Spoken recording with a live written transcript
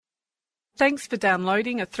Thanks for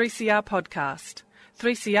downloading a 3CR podcast.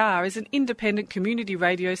 3CR is an independent community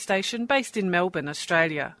radio station based in Melbourne,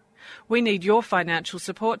 Australia. We need your financial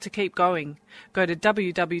support to keep going. Go to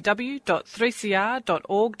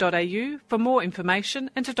www.3cr.org.au for more information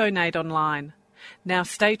and to donate online. Now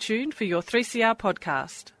stay tuned for your 3CR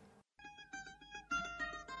podcast.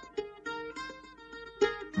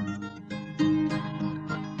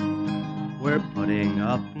 We're putting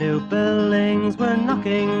up new buildings, we're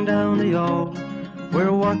knocking down the old.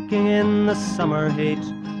 We're working in the summer heat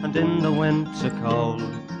and in the winter cold.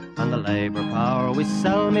 And the labour power we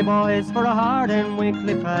sell, me boys, for a hard-earned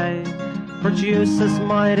weekly pay produces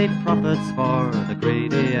mighty profits for the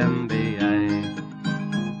greedy MBA.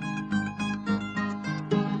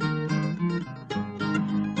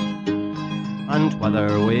 And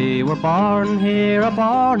whether we were born here or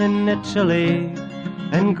born in Italy,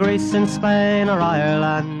 in Greece, in Spain or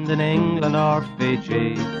Ireland, in England or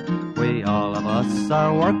Fiji, we all of us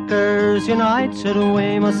are workers, united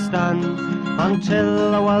we must stand,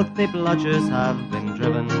 until the wealthy bludgers have been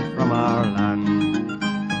driven from our land.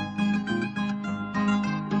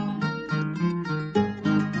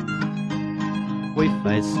 We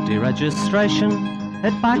faced deregistration,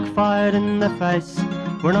 it backfired in the face.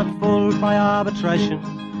 We're not fooled by arbitration,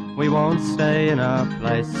 we won't stay in our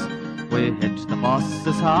place. We hit the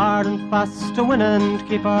bosses hard and fast to win and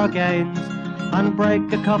keep our gains, and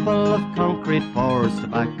break a couple of concrete pours to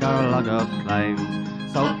back our log of claims.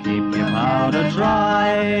 So keep your powder dry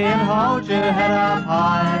and hold your head up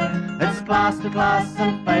high. It's class to class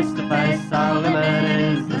and face to face, our limit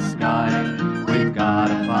is the sky. We've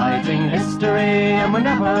got a fighting history and we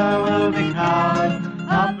never will be cowed.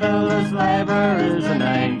 Our builders' labour is a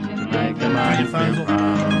name to make a man feel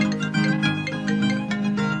proud.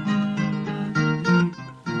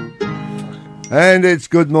 And it's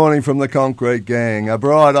good morning from the Concrete Gang, a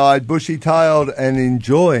bright-eyed, bushy-tailed and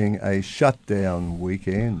enjoying a shutdown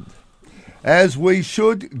weekend. As we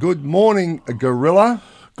should, good morning, Gorilla.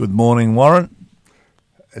 Good morning, Warren.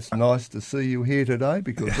 It's nice to see you here today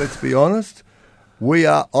because, let's be honest, we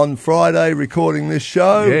are on Friday recording this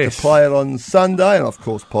show to play it on Sunday and, of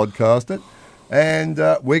course, podcast it. And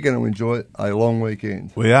we're going to enjoy a long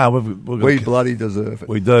weekend. We are. We bloody deserve it.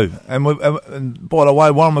 We do. And by the way,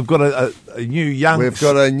 Warren, we've got a new young... We've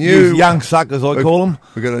got a new... young suckers, I call them.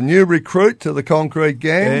 We've got a new recruit to the Concrete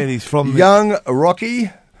Gang. And he's from... Young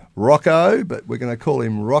Rocco, but we're going to call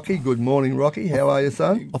him Rocky. Good morning, Rocky. How are you,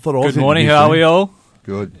 son? I thought I was Good morning. How are we all?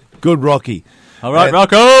 Good. Good, Rocky. All right,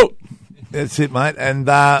 Rocco! That's it, mate. And...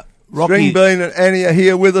 String Rocky, Bean and Annie are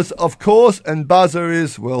here with us, of course, and Buzzer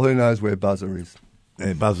is, well, who knows where Buzzer is.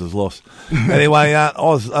 Yeah, Buzzer's lost. Anyway, I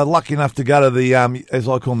was lucky enough to go to the, as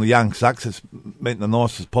I call them, the Young Sucks. It's meant in the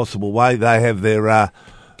nicest possible way. They have their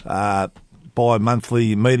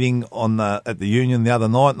bi-monthly meeting at the Union the other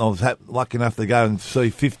night, and I was lucky enough to go and see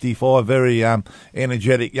 55 very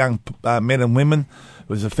energetic young men and women. It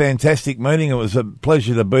was a fantastic meeting. It was a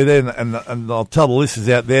pleasure to be there, and I'll tell the listeners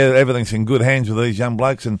out there, everything's in good hands with these young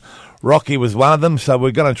blokes, and Rocky was one of them, so we're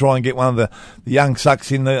going to try and get one of the young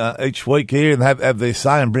sucks in each week here and have their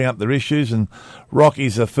say and bring up their issues, and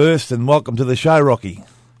Rocky's the first, and welcome to the show, Rocky.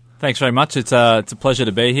 Thanks very much. It's a pleasure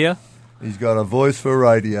to be here. He's got a voice for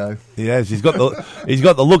radio. He has. He's got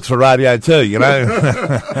the looks for radio too, you know.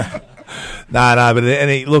 No, but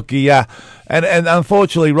and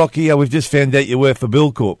unfortunately, Rocky, we've just found out you work for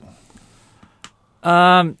Buildcorp.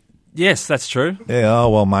 Yes, that's true. Yeah, oh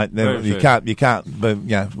well, mate. You can't, but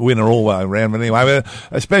winner all the way around. But anyway,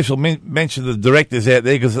 a special mention to the directors out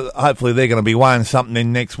there because hopefully they're going to be weighing something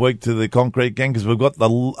in next week to the Concrete Gang because we've got the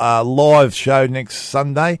live show next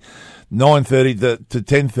Sunday, 9:30 to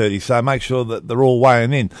 10:30. So make sure that they're all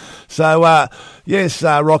weighing in. So yes,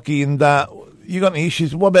 Rocky, and you got any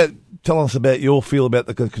issues? What about? Tell us about your feel about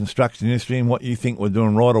the construction industry and what you think we're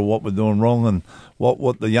doing right or what we're doing wrong, and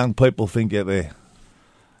what the young people think out there.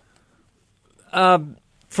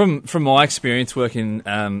 From my experience working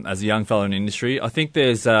as a young fellow in the industry, I think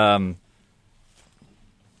there's been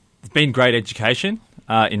great education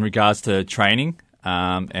in regards to training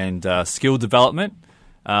and skill development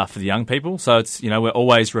for the young people. So it's we're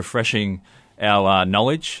always refreshing our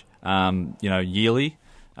knowledge yearly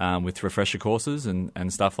with refresher courses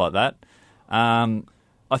and stuff like that. I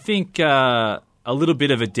think a little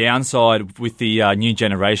bit of a downside with the new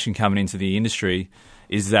generation coming into the industry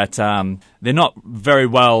is that they're not very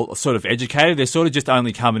well sort of educated. They're sort of just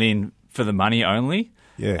only coming in for the money only.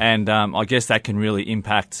 Yeah. And I guess that can really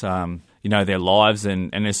impact, their lives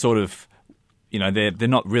and they're sort of, they're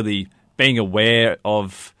not really being aware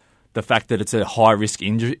of the fact that it's a high-risk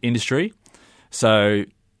industry. So,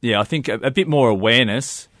 yeah, I think a bit more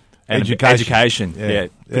awareness And education. Yeah,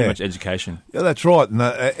 pretty much education. Yeah, that's right. And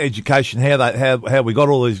education, how we got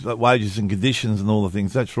all these wages and conditions and all the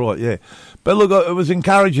things. That's right, yeah. But look, it was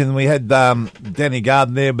encouraging. We had Danny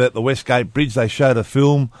Garden there about the Westgate Bridge. They showed a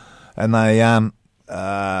film, and they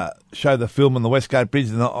showed the film on the Westgate Bridge,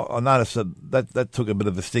 and I noticed that took a bit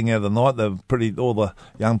of a sting out of the night. All the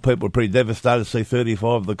young people were pretty devastated to see 35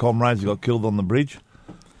 of the comrades who got killed on the bridge.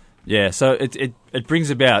 Yeah, so it brings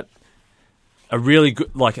about a really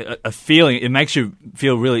good, like a feeling. It makes you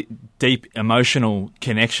feel really deep emotional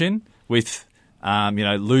connection with,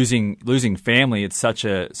 losing family at such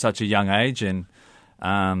a young age, and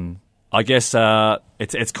I guess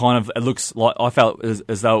it's kind of, it looks like, I felt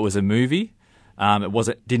as though it was a movie.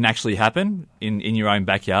 It didn't actually happen in your own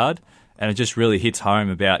backyard, and it just really hits home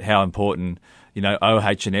about how important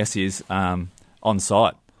OH&S is on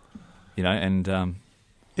site, and.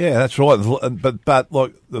 Yeah, that's right. But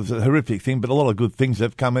look, there's a horrific thing, but a lot of good things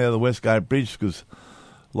have come out of the Westgate Bridge, because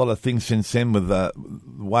a lot of things since then with the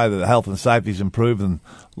way that the health and safety's improved, and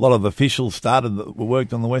a lot of officials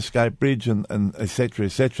worked on the Westgate Bridge and et cetera,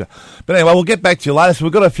 et cetera. But anyway, we'll get back to you later. So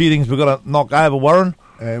we've got a few things we've got to knock over, Warren.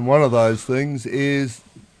 And one of those things is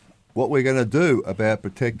what we're going to do about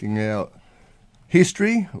protecting our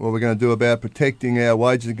history, what we're going to do about protecting our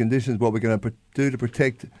wages and conditions, what we're going to do to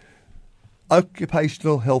protect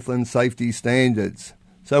occupational health and safety standards.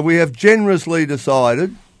 So we have generously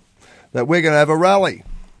decided that we're going to have a rally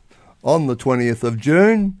on the 20th of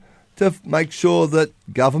June to make sure that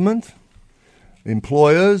government,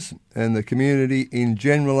 employers and the community in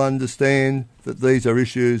general understand that these are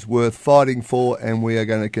issues worth fighting for, and we are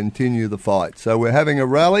going to continue the fight. So we're having a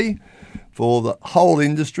rally for the whole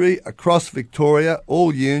industry across Victoria,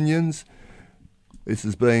 all unions. This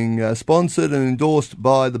is being sponsored and endorsed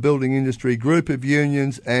by the Building Industry Group of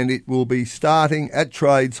Unions, and it will be starting at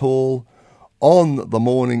Trades Hall on the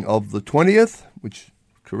morning of the 20th, which,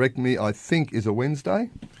 correct me, I think is a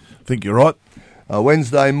Wednesday. I think you're right.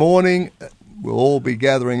 Wednesday morning, we'll all be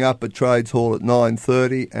gathering up at Trades Hall at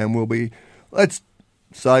 9:30, and we'll be, let's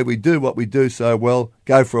say we do what we do so well,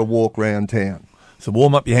 go for a walk round town. So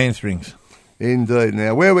warm up your hamstrings. Indeed.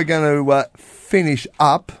 Now, where we're going to finish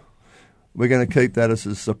up, we're going to keep that as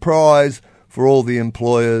a surprise for all the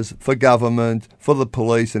employers, for government, for the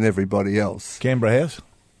police and everybody else. Canberra House?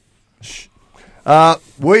 Shh.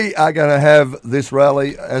 We are going to have this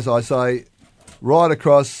rally, as I say, right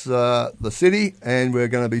across the city, and we're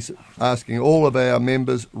going to be asking all of our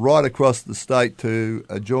members right across the state to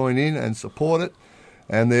join in and support it,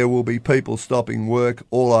 and there will be people stopping work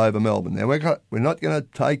all over Melbourne. Now, we're not going to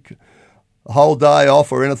take a whole day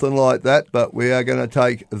off or anything like that, but we are going to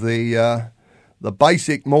take the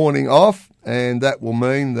basic morning off, and that will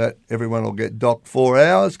mean that everyone will get docked 4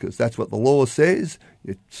 hours, because that's what the law says.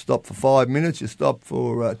 You stop for 5 minutes, you stop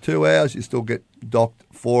for 2 hours, you still get docked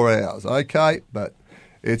 4 hours. Okay, but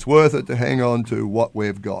it's worth it to hang on to what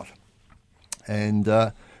we've got. And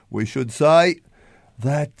we should say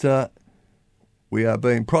that we are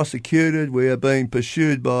being prosecuted, we are being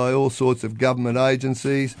pursued by all sorts of government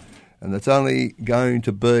agencies, and it's only going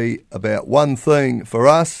to be about one thing for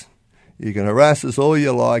us. You can harass us all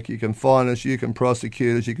you like, you can fine us, you can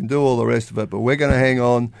prosecute us, you can do all the rest of it, but we're going to hang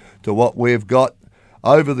on to what we've got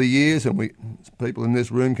over the years, and people in this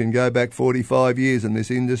room can go back 45 years in this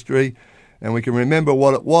industry, and we can remember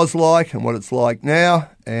what it was like and what it's like now,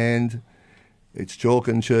 and it's chalk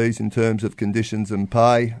and cheese in terms of conditions and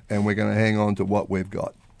pay, and we're going to hang on to what we've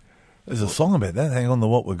got. There's a song about that, hang on to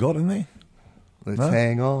what we've got, isn't there? Let's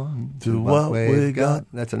hang on to what we've got.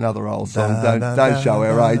 That's another old song. Don't show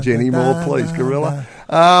our age anymore, please, Gorilla.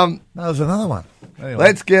 There's another one. Anyway.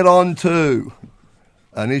 Let's get on to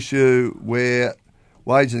an issue where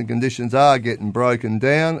wages and conditions are getting broken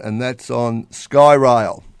down, and that's on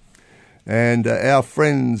SkyRail. And our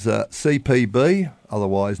friends CPB,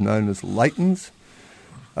 otherwise known as Leighton's,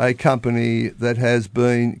 a company that has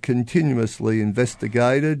been continuously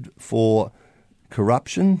investigated for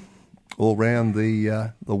corruption all around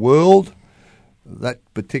the world. That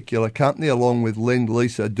particular company, along with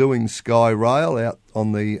Lend-Lease, are doing SkyRail out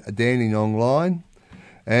on the Dandenong line,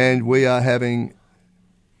 and we are having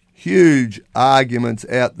huge arguments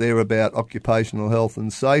out there about occupational health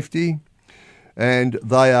and safety, and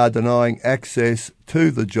they are denying access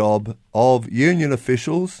to the job of union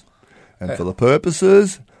officials, and for the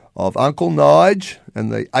purposes of Uncle Nige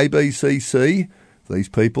and the ABCC, these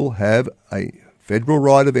people have a federal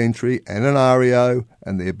right of entry and an REO,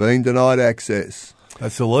 and they're being denied access.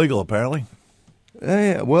 That's illegal, apparently.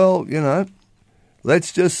 Yeah, well,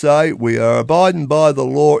 let's just say we are abiding by the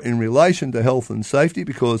law in relation to health and safety,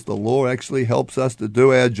 because the law actually helps us to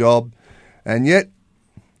do our job, and yet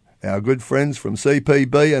our good friends from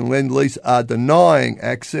CPB and Lend-Lease are denying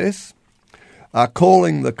access, are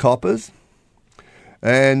calling the coppers,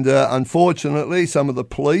 and unfortunately some of the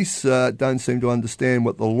police don't seem to understand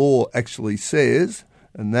what the law actually says,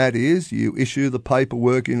 and that is you issue the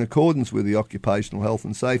paperwork in accordance with the Occupational Health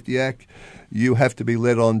and Safety Act. You have to be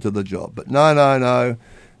let on to the job. But no.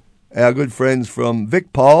 Our good friends from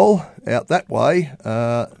VicPol out that way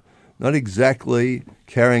not exactly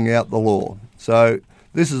carrying out the law. So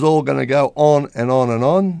this is all going to go on and on and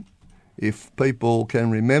on. If people can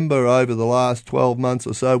remember, over the last 12 months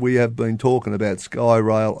or so, we have been talking about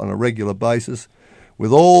SkyRail on a regular basis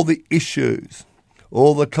with all the issues,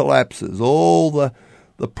 all the collapses, all the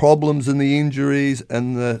problems and the injuries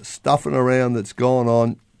and the stuffing around that's gone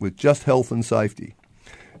on with just health and safety.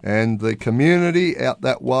 And the community out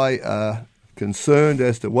that way are concerned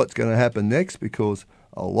as to what's going to happen next, because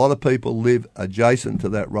a lot of people live adjacent to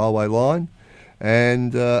that railway line.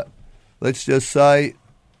 And let's just say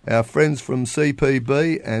our friends from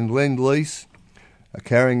CPB and Lend-Lease are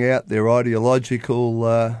carrying out their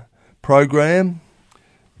ideological program.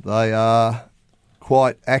 They are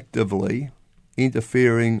quite actively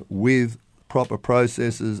interfering with proper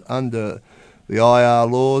processes under the IR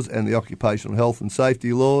laws and the Occupational Health and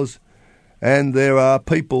Safety laws. And there are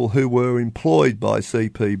people who were employed by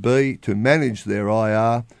CPB to manage their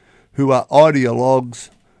IR who are ideologues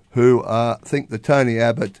who think that Tony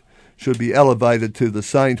Abbott should be elevated to the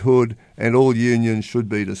sainthood and all unions should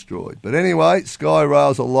be destroyed. But anyway,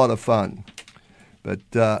 SkyRail's a lot of fun. But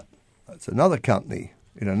it's another company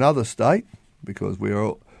in another state, because we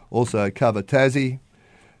also cover Tassie.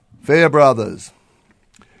 Fair Brothers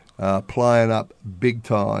playing up big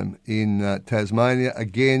time in Tasmania.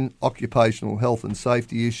 Again, occupational health and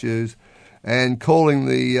safety issues, and calling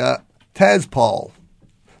the Taspol,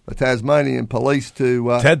 the Tasmanian police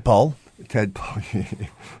to... Tadpole? Tadpole,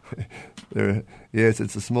 yeah. Yes,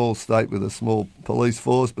 it's a small state with a small police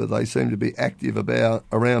force, but they seem to be active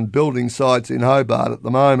around building sites in Hobart at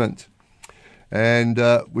the moment. And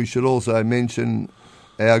we should also mention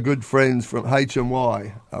our good friends from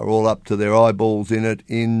HMY are all up to their eyeballs in it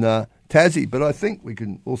in Tassie. But I think we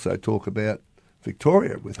can also talk about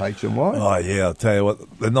Victoria with HMY. Oh, yeah, I'll tell you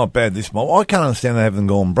what, they're not bad this month. I can't understand they haven't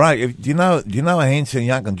gone break. Do you know a Hanson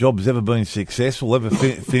Yunkin job has ever been successful, ever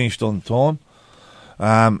finished on time?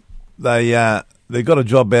 They got a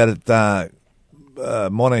job out at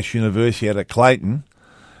Monash University out at Clayton,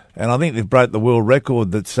 and I think they've broke the world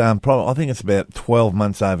record. That's I think it's about 12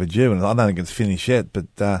 months overdue, and I don't think it's finished yet.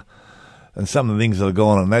 But and some of the things that are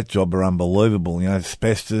going on in that job are unbelievable. You know,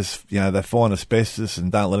 asbestos. You know, they find asbestos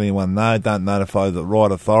and don't let anyone know. Don't notify the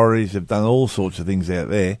right authorities. They've done all sorts of things out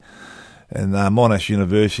there. And Monash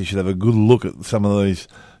University should have a good look at some of these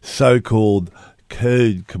so-called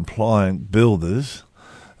code-compliant builders.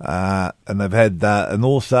 And they've had, and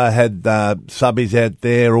also had subbies out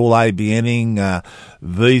there, all ABNing,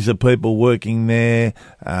 visa people working there,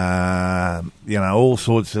 all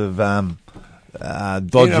sorts of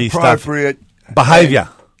dodgy inappropriate stuff. Behaviour.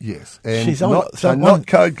 Yes, and not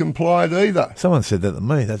code compliant either. Someone said that to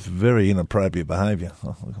me. That's very inappropriate behaviour.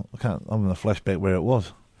 I'm in a flashback where it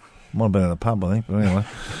was. Might have been in a pub, I think, but anyway.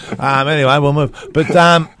 Anyway, we'll move. But,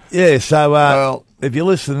 so if you're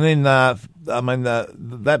listening in,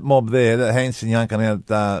 that mob there, that Hanson Yunkin out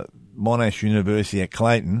at Monash University at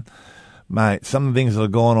Clayton, mate, some of the things that are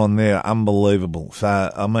going on there are unbelievable. So,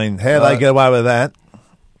 how they get away with that?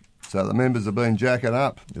 So the members have been jacking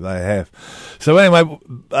up. They have. So anyway...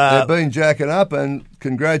 they've been jacking up, and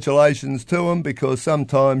congratulations to them, because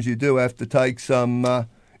sometimes you do have to take some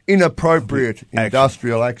inappropriate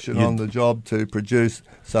industrial action on the job to produce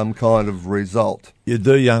some kind of result. You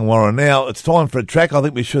do, young Warren. Now, it's time for a track. I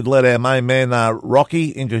think we should let our main man,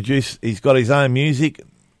 Rocky, introduce. He's got his own music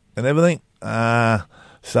and everything. So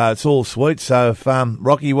it's all sweet. So if,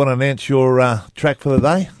 Rocky, you want to announce your track for the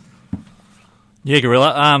day? Yeah,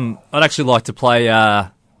 Gorilla. I'd actually like to play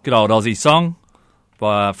a good old Aussie song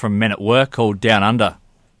from Men at Work called Down Under.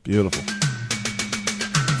 Beautiful.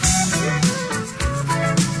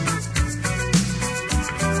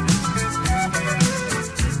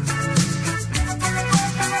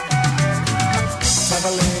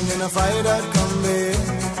 Friday Combi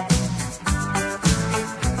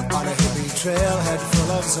on a hippie trailhead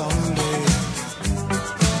full of zombies.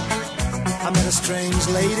 I met a strange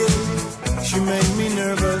lady, she made me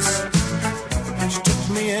nervous. She took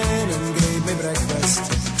me in and gave me breakfast.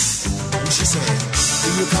 And she said, do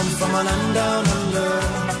you come from a land down under?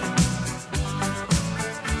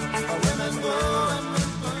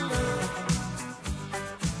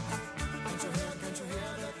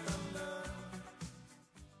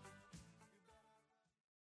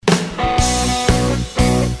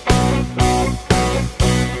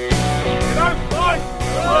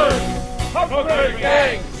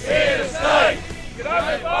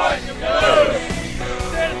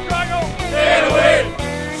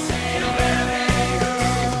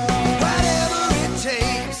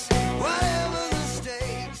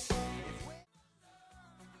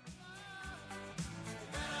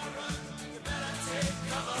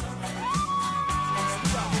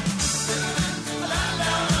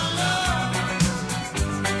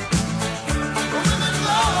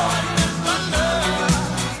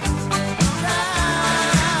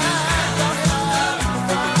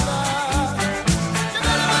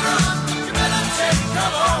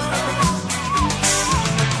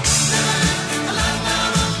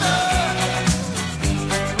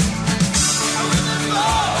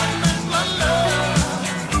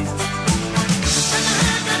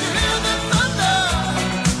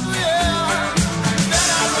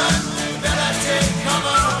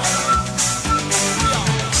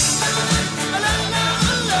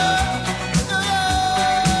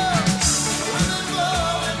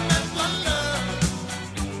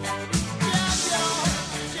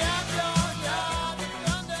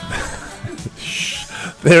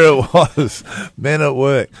 There it was, Men at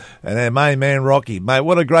Work, and our main man Rocky. Mate,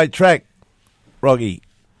 what a great track, Rocky.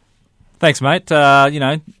 Thanks, mate.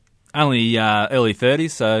 Only early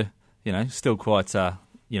 30s, so, still quite,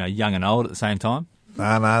 young and old at the same time.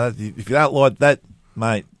 No, if you don't like that,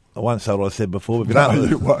 mate, I won't say what I said before, but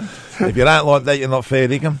You won't. if you don't like that, you're not fair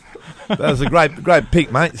dinkum. That was a great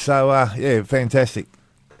pick, mate. So, fantastic.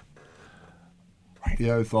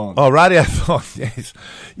 Radiothon. Oh, Radiothon, yes.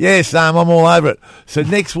 Yes, I'm all over it. So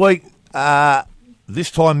next week,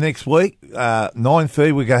 this time next week, 9:30,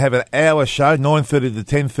 we're going to have an hour show, 9:30 to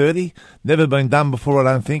 10:30. Never been done before,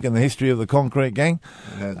 I don't think, in the history of the Concrete Gang.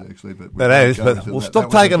 It has, actually. But we'll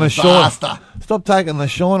stop taking the shine. Stop taking the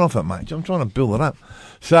shine off it, mate. I'm trying to build it up.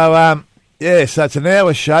 So, so it's an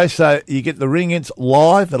hour show, so you get the ring-ins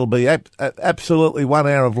live. It'll be absolutely 1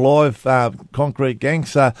 hour of live Concrete Gang.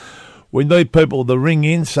 So we need people to ring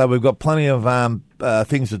in, so we've got plenty of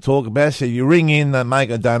things to talk about. So you ring in and make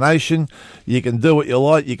a donation. You can do what you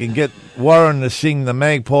like. You can get Warren to sing the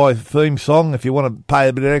Magpie theme song if you want to pay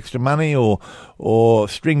a bit of extra money, or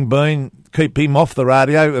String Bean, keep him off the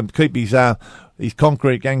radio and keep his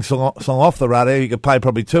Concrete Gang song off the radio. You could pay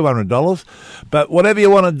probably $200. But whatever you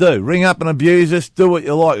want to do, ring up and abuse us, do what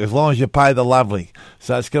you like, as long as you pay the lovely.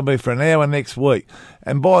 So it's going to be for an hour next week.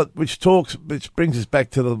 And which brings us back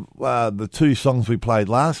to the two songs we played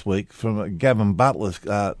last week from Gavin Butler's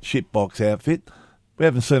Shitbox outfit. We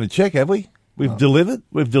haven't seen a check, have we? We've delivered.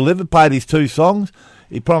 We've delivered, paid his two songs.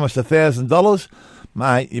 He promised $1,000.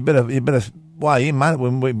 Mate, you better weigh in, mate.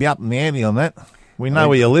 We'll be up in the ante on that. We know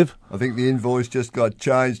where you live. I think the invoice just got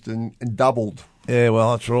changed and doubled. Yeah,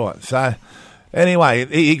 well, that's right. So, anyway,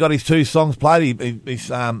 he got his two songs played. He's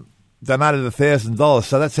donated $1,000.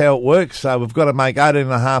 So that's how it works. So we've got to make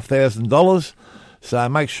 $18,500. So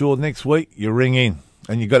make sure next week you ring in.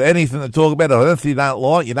 And you've got anything to talk about, or anything you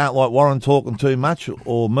don't like Warren talking too much,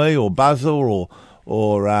 or me, or Buzzer, or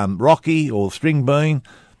Rocky, or String Bean,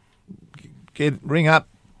 ring up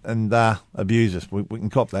and abuse us. We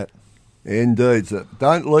can cop that. Indeed, sir.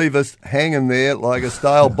 Don't leave us hanging there like a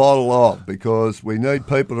stale bottle of, because we need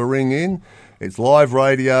people to ring in. It's live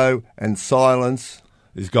radio, and silence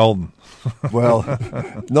is golden. Well,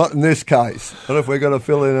 not in this case, but if we're going to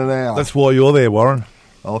fill in an hour. That's why you're there, Warren.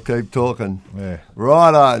 I'll keep talking. Yeah.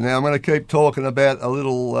 Righto. Now I'm going to keep talking about a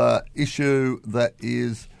little issue that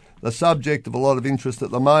is the subject of a lot of interest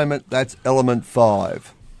at the moment. That's Element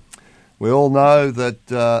 5. We all know that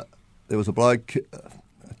there was a bloke,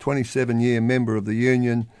 27-year member of the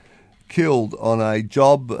union, killed on a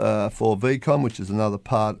job for VCOM, which is another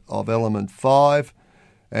part of Element 5,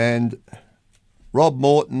 and Rob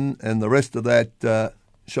Morton and the rest of that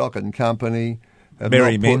shocking company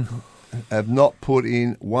have not put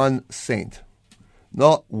in 1 cent,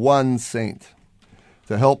 not 1 cent,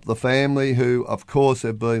 to help the family, who, of course,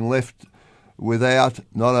 have been left without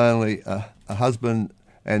not only a husband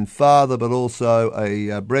and father, but also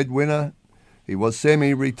a breadwinner. He was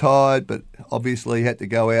semi-retired, but obviously had to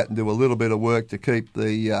go out and do a little bit of work to keep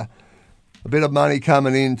a bit of money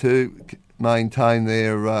coming in to maintain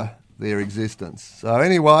their existence. So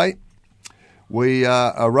anyway, we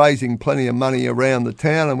are raising plenty of money around the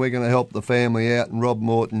town, and we're going to help the family out. And Rob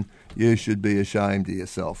Morton, you should be ashamed of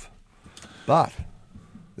yourself. But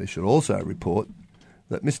they should also report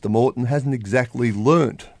that Mr. Morton hasn't exactly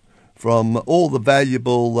learnt from all the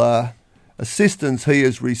valuable assistance he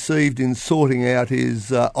has received in sorting out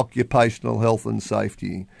his occupational health and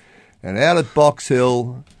safety. And out at Box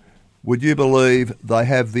Hill, would you believe they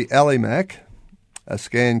have the Alimac, a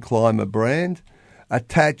Scan Climber brand,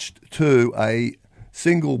 attached to a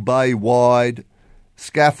single bay wide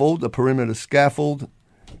scaffold, a perimeter scaffold,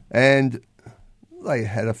 and they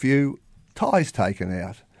had a few ties taken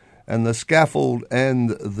out. And the scaffold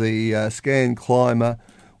and the Scan Climber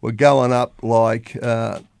were going up like,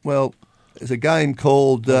 there's a game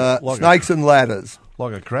called Snakes and Ladders.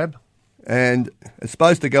 Like a crab? And it's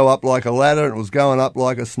supposed to go up like a ladder, and it was going up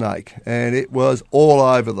like a snake. And it was all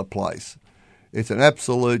over the place. It's an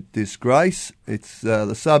absolute disgrace. It's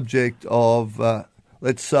the subject of,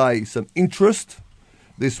 let's say, some interest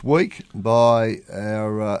this week by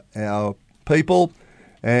our people.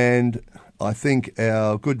 And I think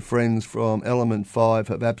our good friends from Element 5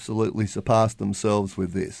 have absolutely surpassed themselves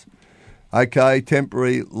with this. Okay,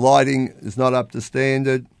 temporary lighting is not up to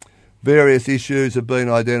standard. Various issues have been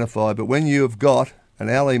identified. But when you have got an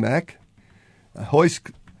Alimac, a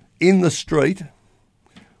hoist in the street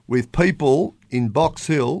with people in Box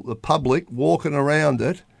Hill, the public, walking around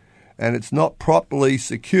it, and it's not properly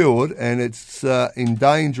secured, and it's in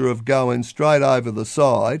danger of going straight over the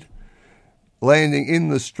side, landing in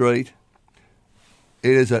the street,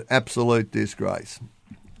 it is an absolute disgrace.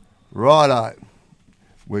 Righto.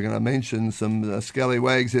 We're going to mention some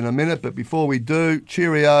scallywags in a minute, but before we do,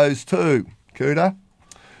 Cheerios to Cooter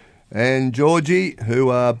and Georgie, who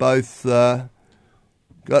are both had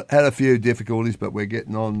a few difficulties, but we're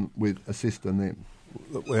getting on with assisting them.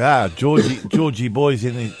 We are. Georgie boys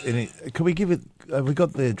in the can we give it, have we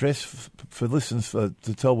got the address for listeners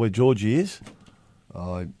to tell where Georgie is?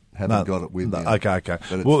 I haven't got it with me. Okay.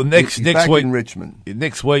 But Well, next back week in Richmond.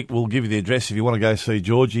 Next week we'll give you the address if you want to go see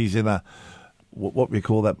Georgie. He's in a what we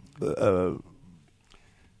call that.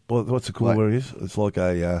 What's it called? Wait. Where he is? It's like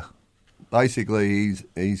a Basically,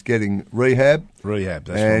 he's getting rehab. rehab.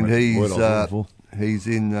 That's And the word I was looking for. he's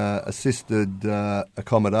in assisted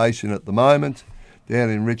accommodation at the moment down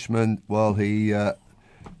in Richmond while he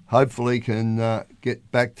hopefully can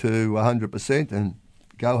get back to 100% and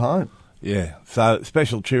go home. Yeah, so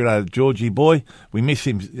special cheerio to Georgie boy. We miss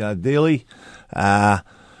him dearly. And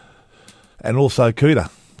also Cooter.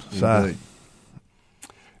 So, Indeed.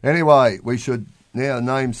 Anyway, we should now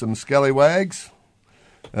name some scallywags.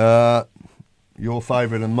 Your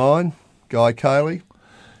favourite and mine, Guy Cayley,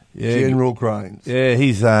 yeah, General Cranes. Yeah,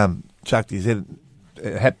 he's chucked his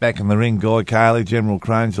hat back in the ring, Guy Cayley, General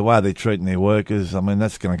Cranes, the way they're treating their workers. I mean,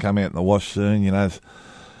 that's going to come out in the wash soon, you know,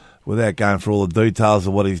 without going for all the details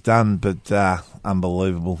of what he's done, but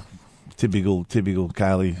unbelievable. Typical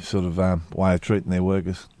Cayley sort of way of treating their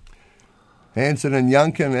workers. Hanson and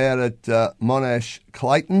Yunkin out at Monash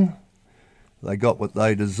Clayton. They got what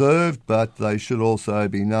they deserved, but they should also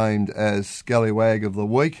be named as Scallywag of the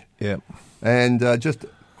Week. Yep. And just a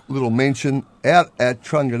little mention, out at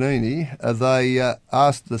Trunganini, they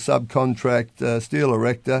asked the subcontract steel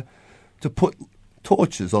erector to put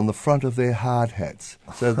torches on the front of their hard hats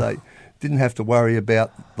so they didn't have to worry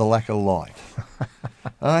about the lack of light.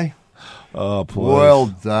 Eh? Oh, please. Well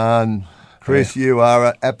done. Chris, you are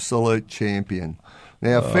an absolute champion.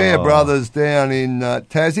 Now, Fair Brothers down in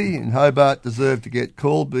Tassie, in Hobart, deserve to get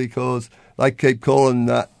called because they keep calling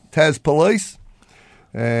Tas Police.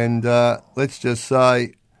 And let's just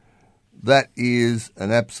say that is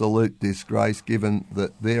an absolute disgrace given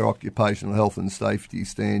that their occupational health and safety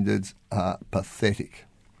standards are pathetic.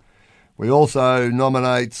 We also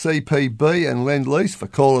nominate CPB and Lend-Lease for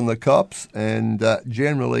calling the cops and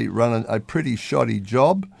generally running a pretty shoddy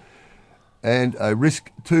job and a risk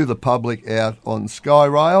to the public out on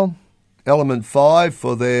Skyrail. Element 5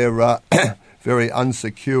 for their very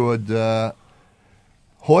unsecured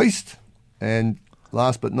hoist. And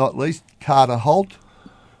last but not least, Carter Holt,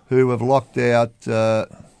 who have locked out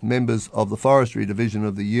members of the Forestry Division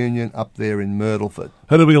of the Union up there in Myrtleford.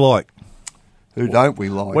 Who do we like? Who don't we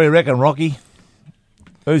like? What do you reckon, Rocky?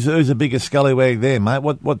 Who's the biggest scallywag there, mate?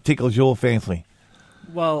 What tickles your fancy?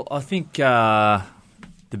 Well, I think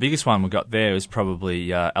the biggest one we got there is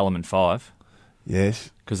probably Element 5.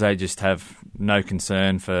 Yes. Because they just have no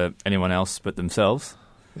concern for anyone else but themselves.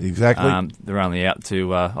 Exactly. They're only out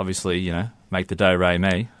to, obviously, you know, make the do-re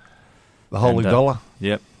me. The holy dollar.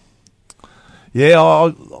 Yep. Yeah,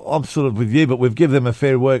 I'm sort of with you, but we've given them a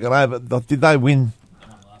fair work. But did they win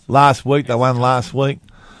last week? They won last week.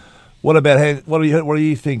 What about what do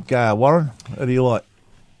you think, Warren? Who do you like?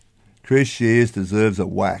 Chris Shears deserves a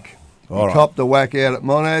whack. All right. Copped a whack out at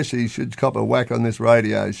Monash. He should cop a whack on this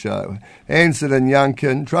radio show. Hanson and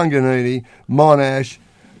Yunkin, Trunganini, Monash,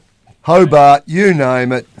 Hobart, you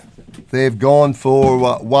name it. They've gone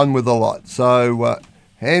for one with a lot. So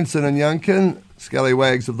Hanson and Yunkin,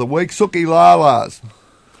 Scallywags of the Week. Suki Lalas.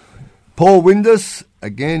 Paul Windus,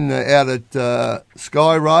 again out at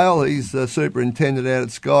Skyrail. He's the superintendent out at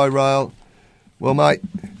Skyrail. Well, mate,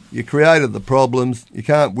 you created the problems. You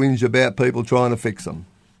can't whinge about people trying to fix them.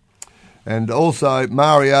 And also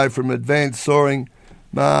Mario from Advanced Soaring.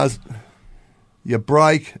 Mars, you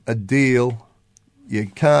break a deal, you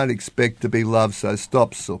can't expect to be loved, so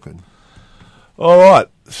stop sooking. All right,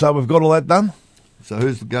 so we've got all that done? So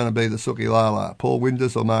who's going to be the Suki Lala, Paul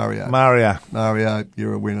Windus or Mario? Mario. Mario,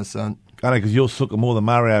 you're a winner, son. Only because you're sooking more than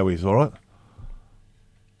Mario is, all right?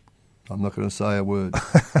 I'm not going to say a word.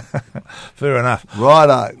 Fair enough.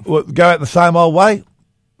 Righto. We'll go out the same old way?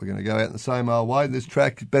 We're going to go out the same old way. This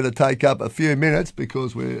track better take up a few minutes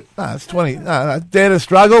because we're... No, it's 20. No, dare to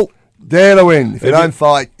struggle. Dare to win. If you don't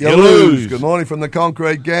fight, you lose. lose. Good morning from the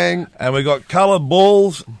Concrete Gang. And we got coloured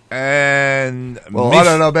balls and... Well, I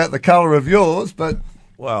don't know about the colour of yours, but...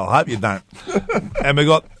 Well, I hope you don't. And we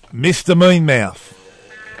got Mr. Mean Mouth.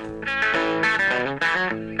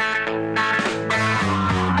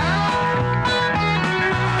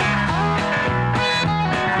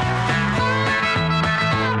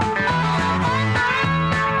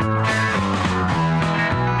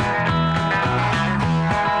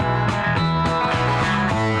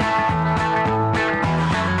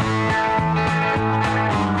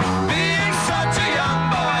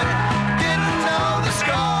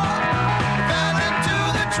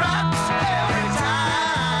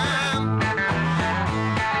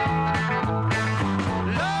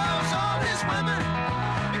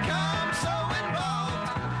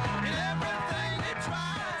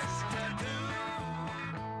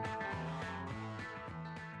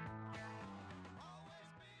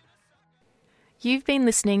 You've been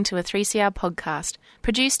listening to a 3CR podcast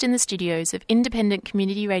produced in the studios of independent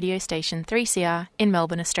community radio station 3CR in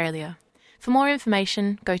Melbourne, Australia. For more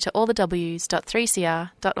information, go to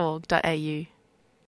allthews.3cr.org.au.